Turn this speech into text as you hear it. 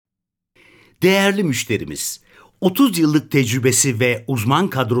Değerli müşterimiz, 30 yıllık tecrübesi ve uzman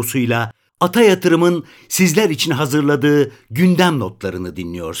kadrosuyla Ata Yatırım'ın sizler için hazırladığı gündem notlarını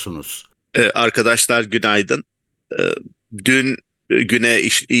dinliyorsunuz. Arkadaşlar günaydın. Dün güne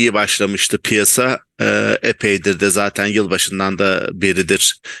iyi başlamıştı piyasa. Epeydir de zaten yılbaşından da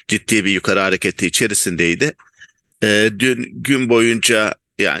beridir ciddi bir yukarı hareketi içerisindeydi. Dün gün boyunca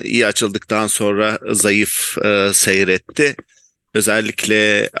yani iyi açıldıktan sonra zayıf seyretti.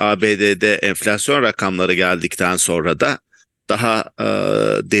 Özellikle ABD'de enflasyon rakamları geldikten sonra da daha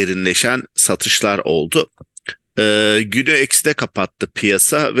derinleşen satışlar oldu. Günü ekside kapattı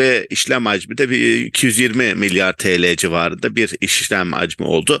piyasa ve işlem hacmi de bir 220 milyar TL civarında bir işlem hacmi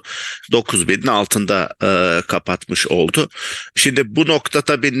oldu. 9.000'in altında kapatmış oldu. Şimdi bu nokta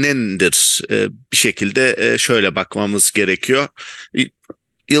tabii nedir? Bir şekilde şöyle bakmamız gerekiyor.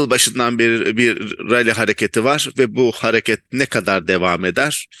 Yılbaşından beri bir rally hareketi var ve bu hareket ne kadar devam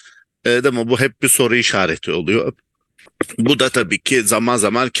eder? Değil mi? Bu hep bir soru işareti oluyor. Bu da tabii ki zaman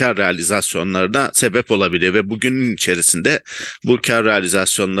zaman kar realizasyonlarına sebep olabiliyor ve bugünün içerisinde bu kar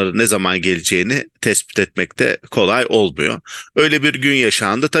realizasyonları ne zaman geleceğini tespit etmekte kolay olmuyor. Öyle bir gün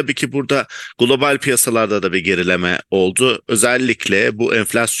yaşandı. Tabii ki burada global piyasalarda da bir gerileme oldu. Özellikle bu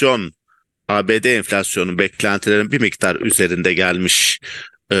enflasyon, ABD enflasyonu beklentilerin bir miktar üzerinde gelmiş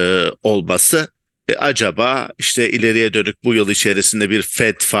olması. Acaba işte ileriye dönük bu yıl içerisinde bir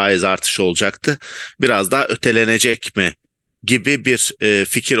Fed faiz artışı olacaktı. Biraz daha ötelenecek mi gibi bir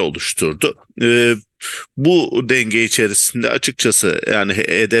fikir oluşturdu. Bu denge içerisinde açıkçası yani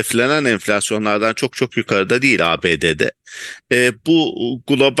hedeflenen enflasyonlardan çok çok yukarıda değil ABD'de. Bu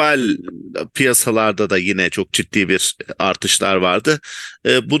global piyasalarda da yine çok ciddi bir artışlar vardı.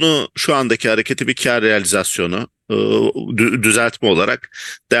 Bunu şu andaki hareketi bir kar realizasyonu düzeltme olarak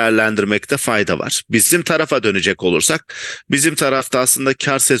değerlendirmekte fayda var. Bizim tarafa dönecek olursak bizim tarafta aslında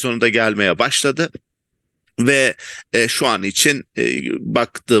kar sezonu da gelmeye başladı. Ve şu an için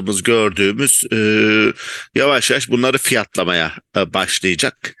baktığımız, gördüğümüz yavaş yavaş bunları fiyatlamaya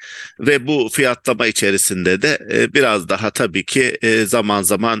başlayacak. Ve bu fiyatlama içerisinde de biraz daha tabii ki zaman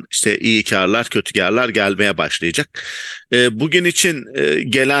zaman işte iyi karlar, kötü karlar gelmeye başlayacak. Bugün için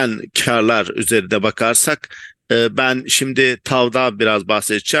gelen karlar üzerinde bakarsak ben şimdi TAV'dan biraz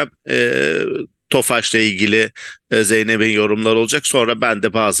bahsedeceğim. Tofaş'la ilgili Zeynep'in yorumları olacak. Sonra ben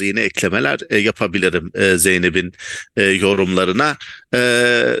de bazı yine eklemeler yapabilirim Zeynep'in yorumlarına.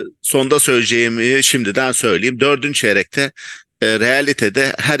 Sonda söyleyeceğimi şimdiden söyleyeyim. Dördüncü çeyrekte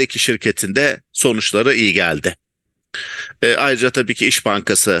realitede her iki şirketin de sonuçları iyi geldi. Ayrıca tabii ki İş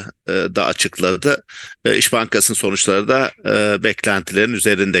Bankası da açıkladı. İş Bankası'nın sonuçları da beklentilerin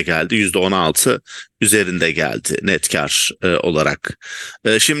üzerinde geldi. %16 üzerinde geldi net kar olarak.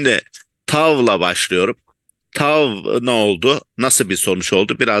 Şimdi TAV'la başlıyorum. TAV ne oldu? Nasıl bir sonuç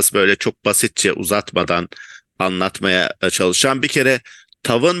oldu? Biraz böyle çok basitçe uzatmadan anlatmaya çalışacağım. Bir kere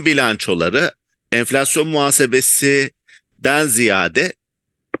TAV'ın bilançoları enflasyon muhasebesinden ziyade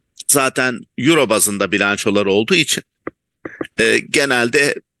zaten euro bazında bilançolar olduğu için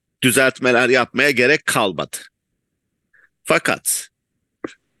genelde düzeltmeler yapmaya gerek kalmadı. Fakat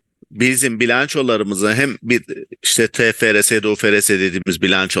bizim bilançolarımızı hem bir işte TFRS, DUFRS dediğimiz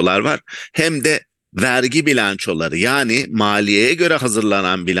bilançolar var hem de vergi bilançoları yani maliyeye göre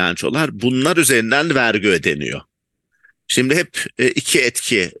hazırlanan bilançolar bunlar üzerinden vergi ödeniyor. Şimdi hep iki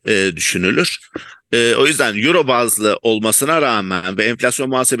etki düşünülür. O yüzden euro bazlı olmasına rağmen ve enflasyon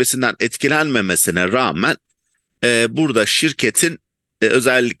muhasebesinden etkilenmemesine rağmen burada şirketin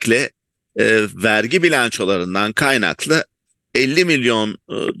özellikle vergi bilançolarından kaynaklı 50 milyon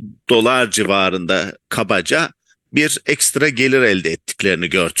dolar civarında kabaca bir ekstra gelir elde ettiklerini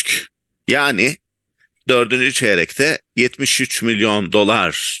gördük. Yani dördüncü çeyrekte 73 milyon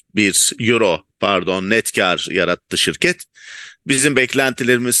dolar net kar yarattı şirket. Bizim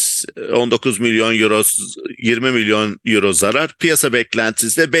beklentilerimiz 19 milyon euro, 20 milyon euro zarar. Piyasa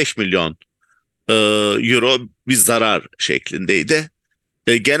beklentisi de 5 milyon euro bir zarar şeklindeydi.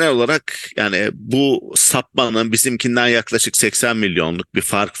 Genel olarak yani bu sapmanın bizimkinden yaklaşık 80 milyonluk bir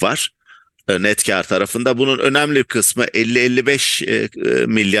fark var net kar tarafında. Bunun önemli bir kısmı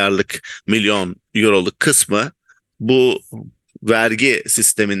 50-55 milyon euroluk kısmı bu vergi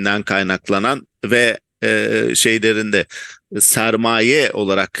sisteminden kaynaklanan ve şeylerinde sermaye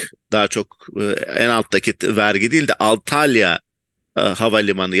olarak daha çok en alttaki vergi değil de Antalya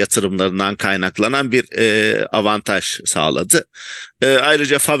havalimanı yatırımlarından kaynaklanan bir avantaj sağladı.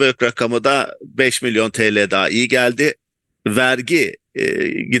 Ayrıca FAVÖK rakamı da 5 milyon TL daha iyi geldi. Vergi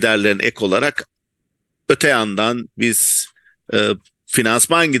giderlerin ek olarak öte yandan biz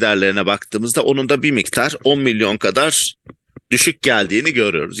finansman giderlerine baktığımızda onun da bir miktar 10 milyon kadar düşük geldiğini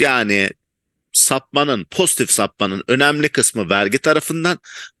görüyoruz. Yani sapmanın, pozitif sapmanın önemli kısmı vergi tarafından,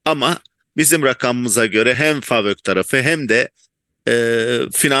 ama bizim rakamımıza göre hem FAVÖK tarafı hem de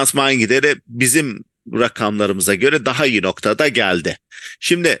finansman gideri bizim rakamlarımıza göre daha iyi noktada geldi.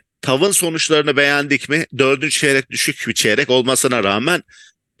 Şimdi TAV'ın sonuçlarını beğendik mi? Dördüncü çeyrek düşük bir çeyrek olmasına rağmen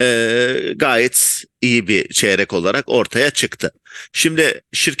gayet iyi bir çeyrek olarak ortaya çıktı. Şimdi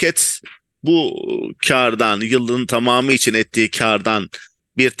şirket bu kardan, yılın tamamı için ettiği kardan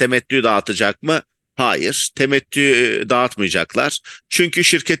bir temettü dağıtacak mı? Hayır, temettü dağıtmayacaklar. Çünkü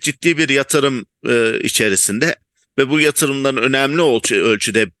şirket ciddi bir yatırım içerisinde ve bu yatırımların önemli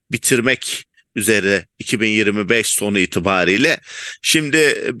ölçüde bitirmek üzere 2025 sonu itibariyle.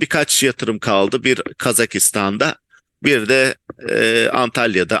 Şimdi birkaç yatırım kaldı. Bir Kazakistan'da, bir de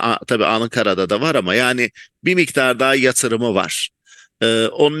Antalya'da, tabii Ankara'da da var, ama yani bir miktar daha yatırımı var.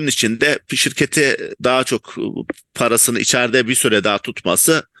 Onun için de şirketi daha çok parasını içeride bir süre daha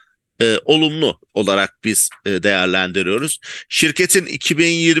tutması olumlu olarak biz değerlendiriyoruz. Şirketin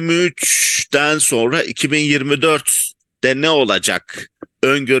 2023'ten sonra 2024'te ne olacak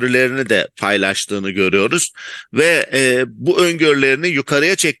öngörülerini de paylaştığını görüyoruz ve bu öngörülerini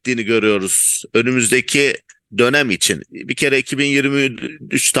yukarıya çektiğini görüyoruz önümüzdeki dönem için. Bir kere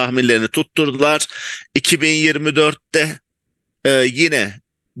 2023 tahminlerini tutturdular. 2024'te yine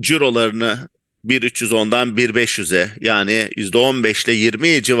cirolarını 1.310'dan 1.500'e, yani %15 ile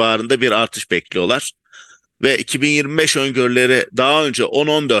 20 civarında bir artış bekliyorlar. Ve 2025 öngörüleri daha önce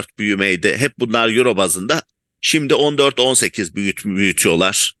 10-14 büyümeydi. Hep bunlar euro bazında. Şimdi 14-18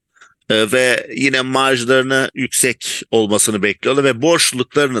 büyütüyorlar. Ve yine marjlarını yüksek olmasını bekliyorlar ve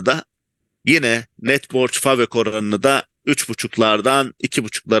borçluluklarını da yine net borç FAVÖK oranını da 3.5'lardan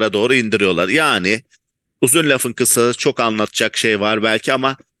 2.5'lara doğru indiriyorlar. Yani uzun lafın kısası, çok anlatacak şey var belki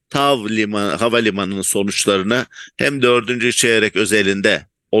ama havalimanının sonuçlarını hem dördüncü çeyrek özelinde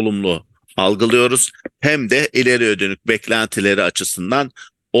olumlu algılıyoruz, hem de ileriye dönük beklentileri açısından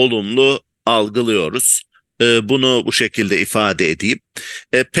olumlu algılıyoruz. Bunu bu şekilde ifade edeyim.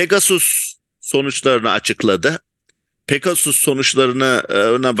 Pegasus sonuçlarını açıkladı. Pegasus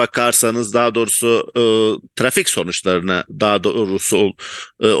sonuçlarına bakarsanız, daha doğrusu trafik sonuçlarına, daha doğrusu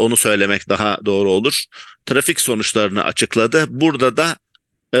onu söylemek daha doğru olur. Trafik sonuçlarını açıkladı. Burada da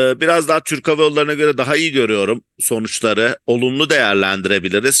biraz daha Türk Hava Yolları'na göre daha iyi görüyorum sonuçları. Olumlu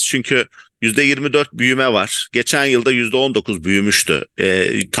değerlendirebiliriz. Çünkü %24 büyüme var. Geçen yılda %19 büyümüştü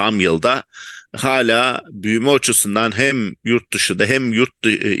tam yılda. Hala büyüme açısından hem yurt dışında hem yurt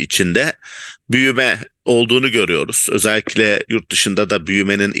içinde büyüme olduğunu görüyoruz. Özellikle yurt dışında da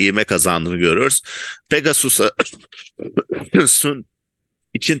büyümenin ivme kazandığını görüyoruz. Pegasus'un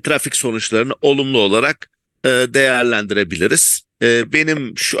için trafik sonuçlarını olumlu olarak değerlendirebiliriz.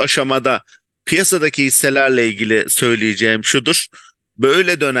 Benim şu aşamada piyasadaki hisselerle ilgili söyleyeceğim şudur: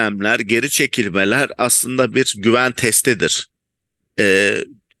 böyle dönemler, geri çekilmeler aslında bir güven testidir.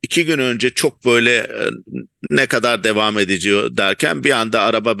 2 gün önce çok böyle ne kadar devam edeceği derken bir anda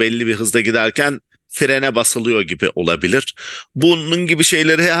araba belli bir hızda giderken frene basılıyor gibi olabilir. Bunun gibi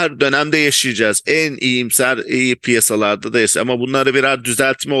şeyleri her dönemde yaşayacağız. En iyimser, iyi piyasalarda da yaşayacağız. Ama bunları birer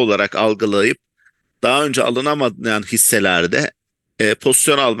düzeltme olarak algılayıp daha önce alınamayan hisselerde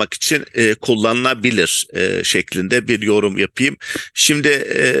pozisyon almak için kullanılabilir şeklinde bir yorum yapayım. Şimdi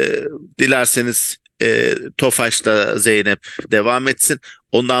dilerseniz Tofaş'ta Zeynep devam etsin.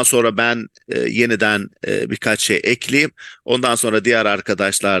 Ondan sonra ben yeniden birkaç şey ekleyeyim. Ondan sonra diğer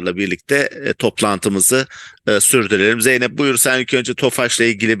arkadaşlarla birlikte toplantımızı sürdürelim. Zeynep, buyur, sen ilk önce Tofaş'la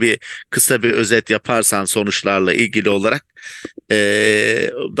ilgili kısa bir özet yaparsan sonuçlarla ilgili olarak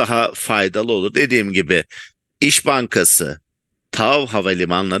daha faydalı olur. Dediğim gibi İş Bankası, TAV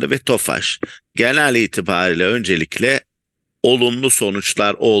Havalimanları ve Tofaş genel itibariyle öncelikle olumlu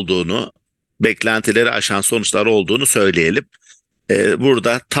sonuçlar olduğunu, beklentileri aşan sonuçlar olduğunu söyleyelim.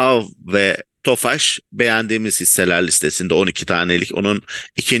 Burada TAV ve Tofaş beğendiğimiz hisseler listesinde 12 tanelik, onun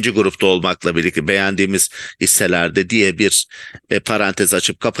ikinci grupta olmakla birlikte beğendiğimiz hisselerde diye bir parantez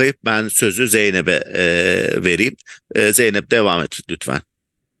açıp kapayıp ben sözü Zeynep'e vereyim. Zeynep, devam et lütfen.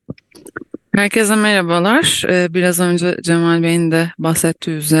 Herkese merhabalar. Biraz önce Cemal Bey'in de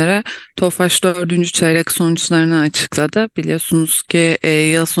bahsettiği üzere Tofaş 4. çeyrek sonuçlarını açıkladı. Biliyorsunuz ki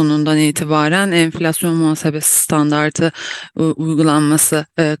yıl sonundan itibaren enflasyon muhasebesi standartı uygulanması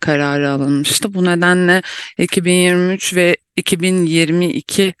kararı alınmıştı. Bu nedenle 2023 ve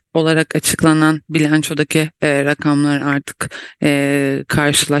 2022 olarak açıklanan bilançodaki rakamlar artık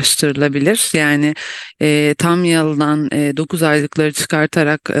karşılaştırılabilir. Yani tam yıldan 9 aylıkları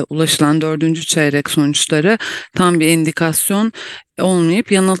çıkartarak ulaşılan 4. çeyrek sonuçları tam bir indikasyon.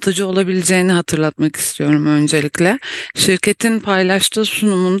 olmayıp yanıltıcı olabileceğini hatırlatmak istiyorum öncelikle. Şirketin paylaştığı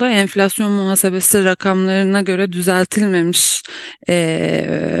sunumunda enflasyon muhasebesi rakamlarına göre düzeltilmemiş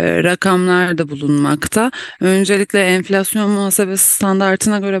rakamlar da bulunmakta. Öncelikle enflasyon muhasebesi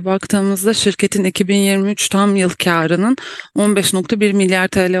standartına göre baktığımızda şirketin 2023 tam yıl karının 15,1 milyar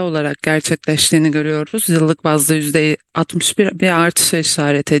TL olarak gerçekleştiğini görüyoruz. Yıllık bazda %61 bir artışa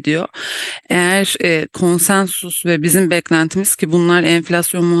işaret ediyor. Eğer konsensus ve bizim beklentimiz, ki bunlar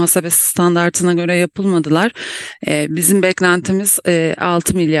enflasyon muhasebesi standartına göre yapılmadılar. Bizim beklentimiz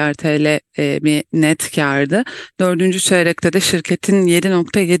 6 milyar TL bir net kardı. Dördüncü çeyrekte de şirketin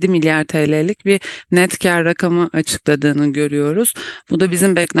 7,7 milyar TL'lik bir net kar rakamı açıkladığını görüyoruz. Bu da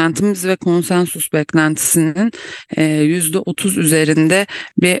bizim beklentimiz ve konsensus beklentisinin %30 üzerinde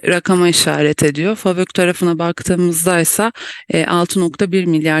bir rakama işaret ediyor. FAVÖK tarafına baktığımızda ise 6,1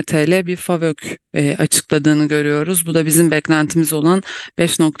 milyar TL bir FAVÖK açıkladığını görüyoruz. Bu da bizim beklentimiz olan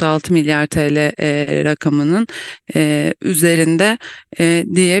 5,6 milyar TL rakamının üzerinde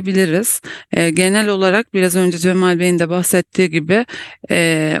diyebiliriz. Genel olarak biraz önce Cemal Bey'in de bahsettiği gibi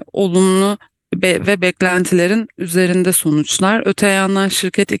olumlu ve beklentilerin üzerinde sonuçlar. Öte yandan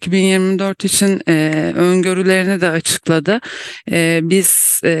şirket 2024 için öngörülerini de açıkladı.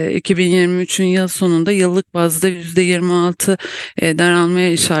 Biz 2023'ün yıl sonunda yıllık bazda %26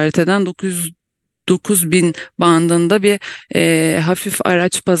 daralmaya işaret eden 9 bin bandında bir hafif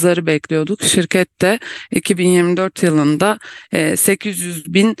araç pazarı bekliyorduk. Şirket de 2024 yılında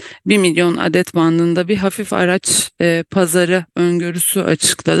 800 bin 1 milyon adet bandında bir hafif araç pazarı öngörüsü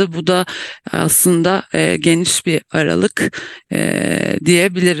açıkladı. Bu da aslında geniş bir aralık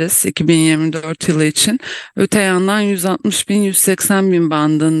diyebiliriz 2024 yılı için. Öte yandan 160 bin 180 bin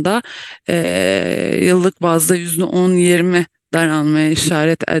bandında yıllık bazda %10-20 daralmaya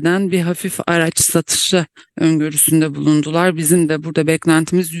işaret eden bir hafif araç satışı öngörüsünde bulundular. Bizim de burada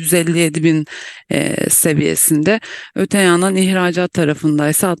beklentimiz 157 bin seviyesinde. Öte yandan ihracat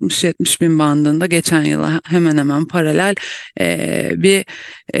tarafındaysa 60-70 bin bandında geçen yıla hemen hemen paralel bir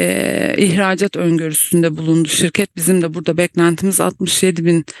ihracat öngörüsünde bulundu şirket. Bizim de burada beklentimiz 67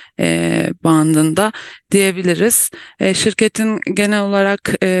 bin bandında diyebiliriz. Şirketin genel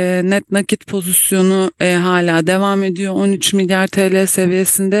olarak net nakit pozisyonu hala devam ediyor. 13 milyar TL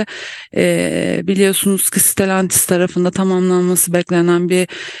seviyesinde. Biliyorsunuz ki Stellantis tarafında tamamlanması beklenen bir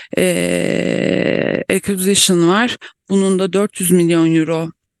acquisition var. Bunun da 400 milyon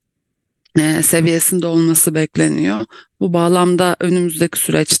euro seviyesinde olması bekleniyor. Bu bağlamda önümüzdeki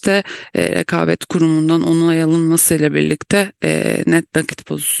süreçte rekabet kurumundan onay alınmasıyla birlikte net nakit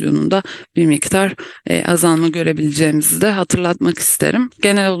pozisyonunda bir miktar azalma görebileceğimizi de hatırlatmak isterim.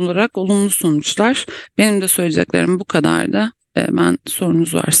 Genel olarak olumlu sonuçlar. Benim de söyleyeceklerim bu kadardı. Ben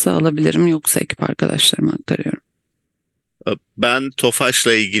sorunuz varsa alabilirim, yoksa ekip arkadaşlarıma aktarıyorum. Ben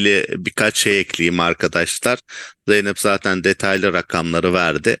Tofaş'la ilgili birkaç şey ekleyeyim arkadaşlar. Zeynep zaten detaylı rakamları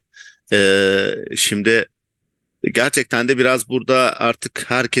verdi. Şimdi gerçekten de biraz burada artık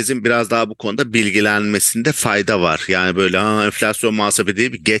herkesin biraz daha bu konuda bilgilenmesinde fayda var. Yani böyle enflasyon muhasebe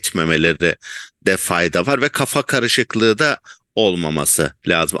deyip geçmemeleri de fayda var ve kafa karışıklığı da olmaması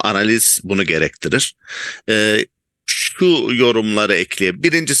lazım. Analiz bunu gerektirir. Şu yorumları ekleyeyim.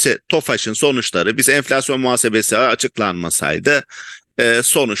 Birincisi, Tofaş'ın sonuçları, biz enflasyon muhasebesi açıklanmasaydı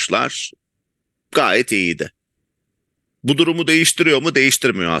sonuçlar gayet iyiydi. Bu durumu değiştiriyor mu?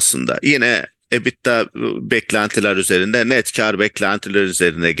 Değiştirmiyor aslında. Yine EBITDA beklentiler üzerinde, net kar beklentiler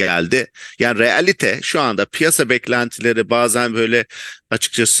üzerine geldi. Yani realite şu anda, piyasa beklentileri bazen böyle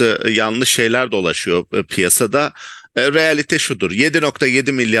açıkçası yanlış şeyler dolaşıyor piyasada. Realite şudur: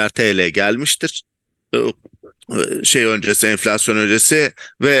 7,7 milyar TL gelmiştir. Öncesi, enflasyon öncesi,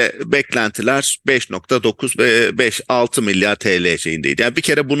 ve beklentiler 5,9 ve 5-6 milyar TL şeyindeydi. Yani bir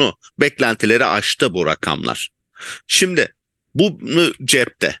kere bunu, beklentileri aştı bu rakamlar. Şimdi bunu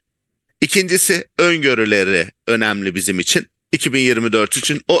cepte. İkincisi, öngörüleri önemli bizim için. 2024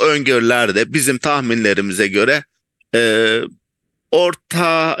 için o öngörüler de bizim tahminlerimize göre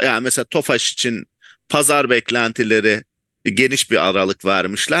orta, yani mesela Tofaş için pazar beklentileri geniş bir aralık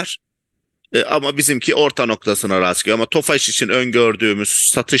vermişler. Ama bizimki orta noktasına rastlıyor. Ama Tofaş için öngördüğümüz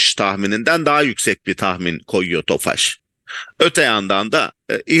satış tahmininden daha yüksek bir tahmin koyuyor Tofaş. Öte yandan da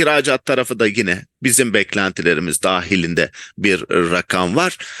ihracat tarafı da yine bizim beklentilerimiz dahilinde bir rakam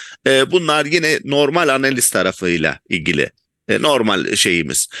var. Bunlar yine normal analiz tarafıyla ilgili normal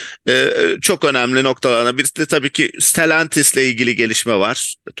şeyimiz. Çok önemli noktalarına birisi de tabii ki Stellantis'le ilgili gelişme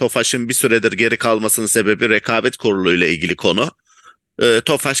var. Tofaş'ın bir süredir geri kalmasının sebebi rekabet kurulu ile ilgili konu.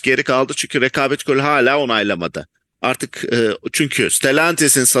 Tofaş geri kaldı çünkü rekabet kurulu hala onaylamadı. Artık çünkü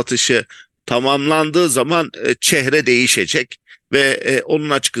Stellantis'in satışı tamamlandığı zaman çehre değişecek. ve onun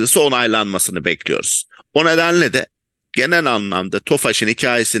açıkçası onaylanmasını bekliyoruz. O nedenle de genel anlamda TOFAŞ'ın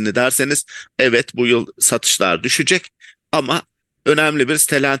hikayesini derseniz, evet bu yıl satışlar düşecek ama önemli bir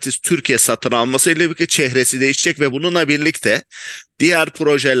Stellantis Türkiye satın almasıyla birlikte çehresi değişecek ve bununla birlikte diğer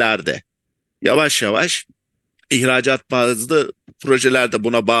projelerde yavaş yavaş ihracat bazlı projeler de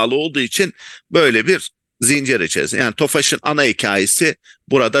buna bağlı olduğu için böyle bir zincir içerisinde. Yani TOFAŞ'ın ana hikayesi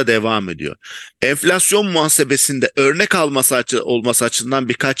burada devam ediyor. Enflasyon muhasebesinde örnek olması açısından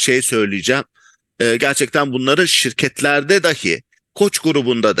birkaç şey söyleyeceğim. Gerçekten bunları şirketlerde dahi, Koç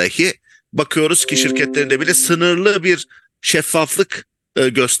grubunda dahi bakıyoruz ki şirketlerinde bile sınırlı bir şeffaflık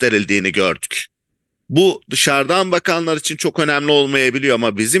gösterildiğini gördük. Bu dışarıdan bakanlar için çok önemli olmayabiliyor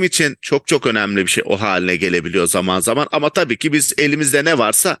ama bizim için çok çok önemli bir şey o haline gelebiliyor zaman zaman. Ama tabii ki biz elimizde ne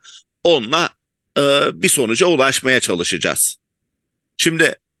varsa onunla bir sonuca ulaşmaya çalışacağız.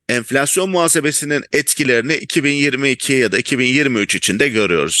 Şimdi enflasyon muhasebesinin etkilerini 2022 ya da 2023 için de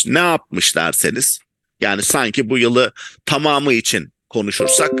görüyoruz. Ne yapmış derseniz, yani sanki bu yılı tamamı için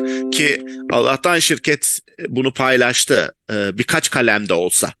konuşursak ki Allah'tan şirket bunu paylaştı birkaç kalemde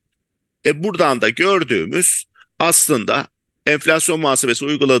olsa. Buradan da gördüğümüz aslında enflasyon muhasebesi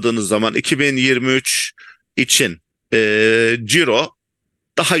uyguladığınız zaman 2023 için ciro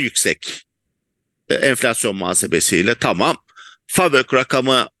daha yüksek enflasyon muhasebesiyle, tamam. FAVÖK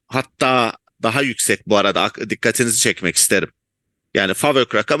rakamı hatta daha yüksek, bu arada dikkatinizi çekmek isterim. Yani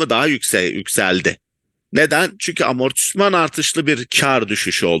FAVÖK rakamı daha yükseldi. Neden? Çünkü amortisman artışlı bir kar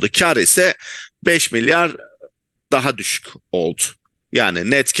düşüşü oldu. Kar ise 5 milyar daha düşük oldu.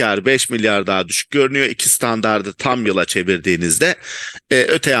 Yani net kar 5 milyar daha düşük görünüyor. İki standardı tam yıla çevirdiğinizde.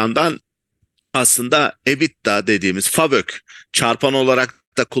 Öte yandan aslında EBITDA dediğimiz FAVÖK çarpan olarak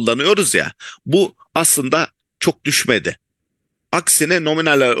da kullanıyoruz ya. Bu aslında çok düşmedi. Aksine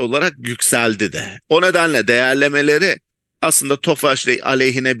nominal olarak yükseldi de. O nedenle değerlemeleri aslında TOFAŞ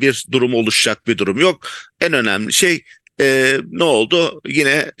aleyhine bir durum oluşacak bir durum yok. En önemli şey ne oldu?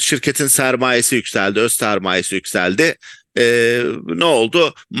 Yine şirketin sermayesi yükseldi, öz sermayesi yükseldi. Ne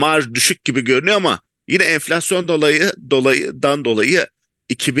oldu? Marj düşük gibi görünüyor ama yine enflasyon dolayı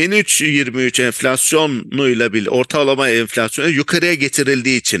 2023 enflasyonuyla bir ortalama enflasyonu yukarıya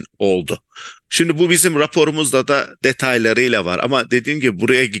getirildiği için oldu. Şimdi bu bizim raporumuzda da detaylarıyla var ama dediğim gibi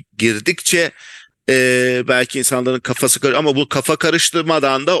buraya girdikçe belki insanların kafası karışır ama bu kafa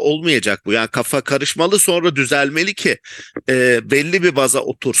karıştırmadan da olmayacak bu. Yani kafa karışmalı, sonra düzelmeli ki belli bir baza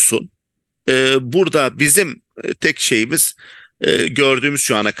otursun. Burada bizim tek şeyimiz gördüğümüz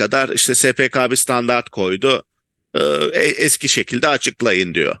şu ana kadar işte SPK bir standart koydu. Eski şekilde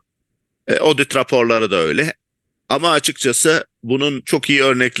açıklayın diyor. Audit raporları da öyle. Ama açıkçası bunun çok iyi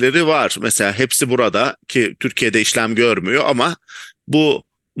örnekleri var. Mesela hepsi burada ki Türkiye'de işlem görmüyor ama bu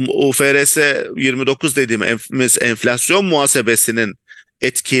UFRS 29 dediğimiz enflasyon muhasebesinin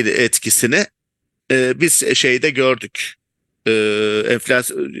etkisini biz şeyde gördük.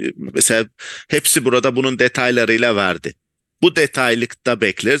 Enflasyon mesela hepsi burada bunun detaylarıyla verdi. Bu detaylıkta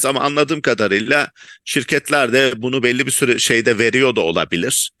bekleriz ama anladığım kadarıyla şirketler de bunu belli bir süre şeyde veriyor da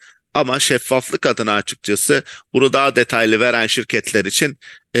olabilir. Ama şeffaflık adına açıkçası bunu daha detaylı veren şirketler için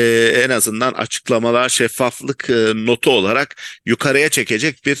en azından açıklamalar şeffaflık notu olarak yukarıya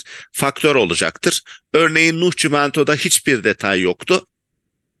çekecek bir faktör olacaktır. Örneğin Nuh Çimento'da hiçbir detay yoktu.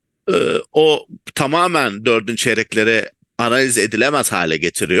 O tamamen dördüncü çeyreklere analiz edilemez hale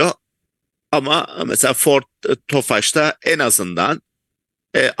getiriyor. Ama mesela Ford Tofaş'ta en azından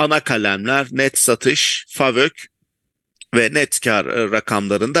ana kalemler net satış, FAVÖK ve net kar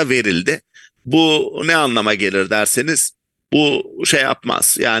rakamlarında verildi. Bu ne anlama gelir derseniz, bu şey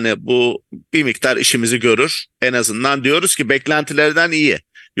yapmaz. Yani bu bir miktar işimizi görür. En azından diyoruz ki beklentilerden iyi.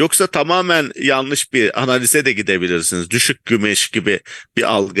 Yoksa tamamen yanlış bir analize de gidebilirsiniz. Düşük gümüş gibi bir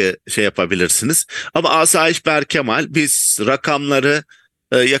algı şey yapabilirsiniz. Ama asayiş berkemal, biz rakamları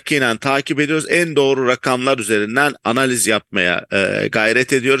yakinen takip ediyoruz. En doğru rakamlar üzerinden analiz yapmaya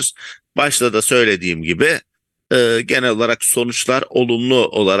gayret ediyoruz. Başta da söylediğim gibi genel olarak sonuçlar olumlu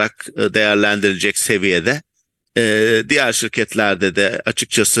olarak değerlendirilecek seviyede. Diğer şirketlerde de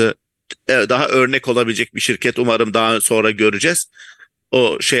açıkçası daha örnek olabilecek bir şirket umarım daha sonra göreceğiz.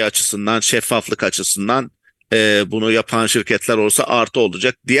 O şey açısından, şeffaflık açısından bunu yapan şirketler olsa artı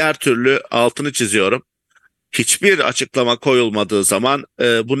olacak. Diğer türlü altını çiziyorum. Hiçbir açıklama koyulmadığı zaman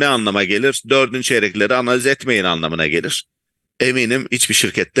bu ne anlama gelir? Dördüncü çeyrekleri analiz etmeyin anlamına gelir. Eminim hiçbir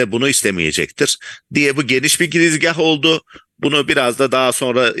şirkette bunu istemeyecektir diye bu geniş bir girizgah oldu. Bunu biraz da daha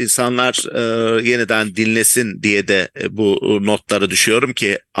sonra insanlar yeniden dinlesin diye de bu notları düşüyorum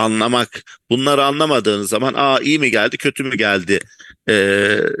ki bunları anlamadığınız zaman iyi mi geldi kötü mü geldi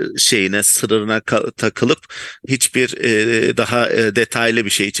sınırına takılıp hiçbir daha detaylı bir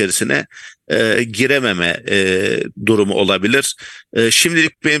şey içerisine girememe durumu olabilir.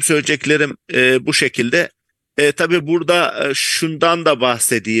 Şimdilik benim söyleyeceklerim bu şekilde. Tabii burada şundan da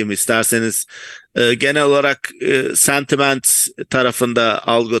bahsedeyim isterseniz. Genel olarak sentiment tarafında,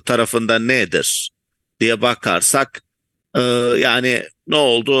 algı tarafında nedir diye bakarsak, yani ne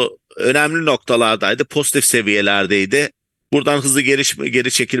oldu? Önemli noktalardaydı, pozitif seviyelerdeydi. Buradan hızlı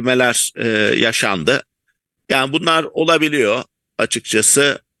geri çekilmeler yaşandı. Yani bunlar olabiliyor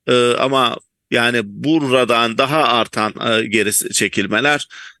açıkçası. Ama yani buradan daha artan geri çekilmeler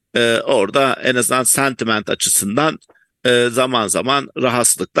orada en azından sentiment açısından zaman zaman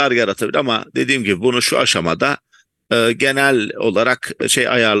rahatsızlıklar yaratabilir. Ama dediğim gibi bunu şu aşamada genel olarak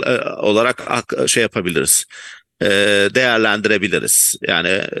yapabiliriz. Değerlendirebiliriz.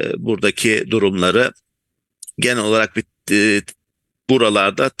 Yani buradaki durumları genel olarak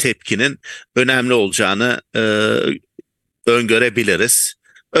buralarda tepkinin önemli olacağını öngörebiliriz.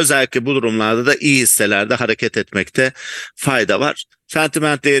 Özellikle bu durumlarda da iyi hisselerde hareket etmekte fayda var.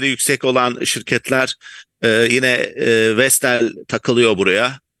 Sentiment değeri yüksek olan şirketler yine Vestel takılıyor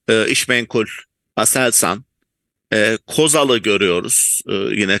buraya. İşmenkul, Aselsan, Kozal'ı görüyoruz.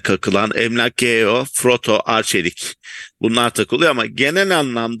 Yine kakılan Emlak Geo, Froto, Arçelik. Bunlar takılıyor ama genel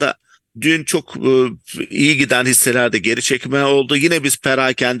anlamda dün çok iyi giden hisselerde geri çekme oldu. Yine biz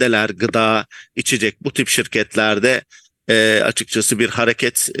perakendeler, gıda, içecek bu tip şirketlerde açıkçası bir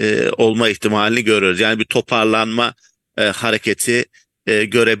hareket olma ihtimalini görüyoruz. Yani bir toparlanma hareketi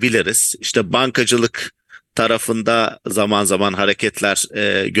görebiliriz. İşte bankacılık tarafında zaman zaman hareketler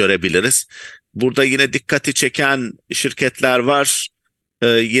görebiliriz. Burada yine dikkati çeken şirketler var.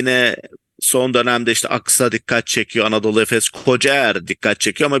 Yine son dönemde işte Aksa dikkat çekiyor, Anadolu Efes, Kocaer dikkat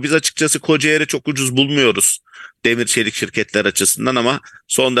çekiyor ama biz açıkçası Kocaer'i çok ucuz bulmuyoruz demir çelik şirketler açısından ama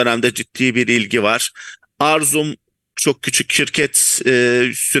son dönemde ciddi bir ilgi var. Arzum çok küçük şirket,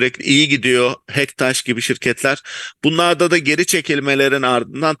 sürekli iyi gidiyor. Hektaş gibi şirketler. Bunlarda da geri çekilmelerin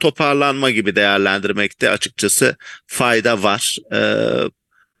ardından toparlanma gibi değerlendirmekte açıkçası fayda var.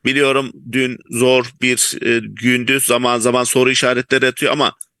 Biliyorum dün zor bir gündü, zaman zaman soru işaretleri atıyor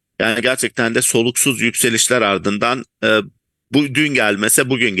ama yani gerçekten de soluksuz yükselişler ardından bu dün gelmese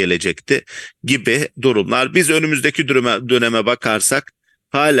bugün gelecekti gibi durumlar. Biz önümüzdeki döneme bakarsak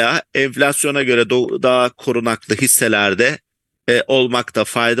hala enflasyona göre daha korunaklı hisselerde olmakta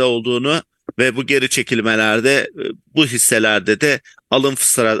fayda olduğunu ve bu geri çekilmelerde bu hisselerde de alım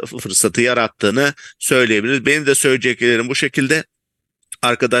fırsatı yarattığını söyleyebiliriz. Benim de söyleyeceklerim bu şekilde.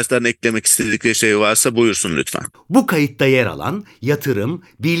 Arkadaşların eklemek istedikleri şey varsa buyursun lütfen. Bu kayıtta yer alan yatırım,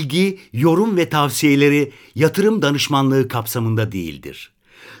 bilgi, yorum ve tavsiyeleri yatırım danışmanlığı kapsamında değildir.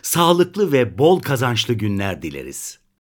 Sağlıklı ve bol kazançlı günler dileriz.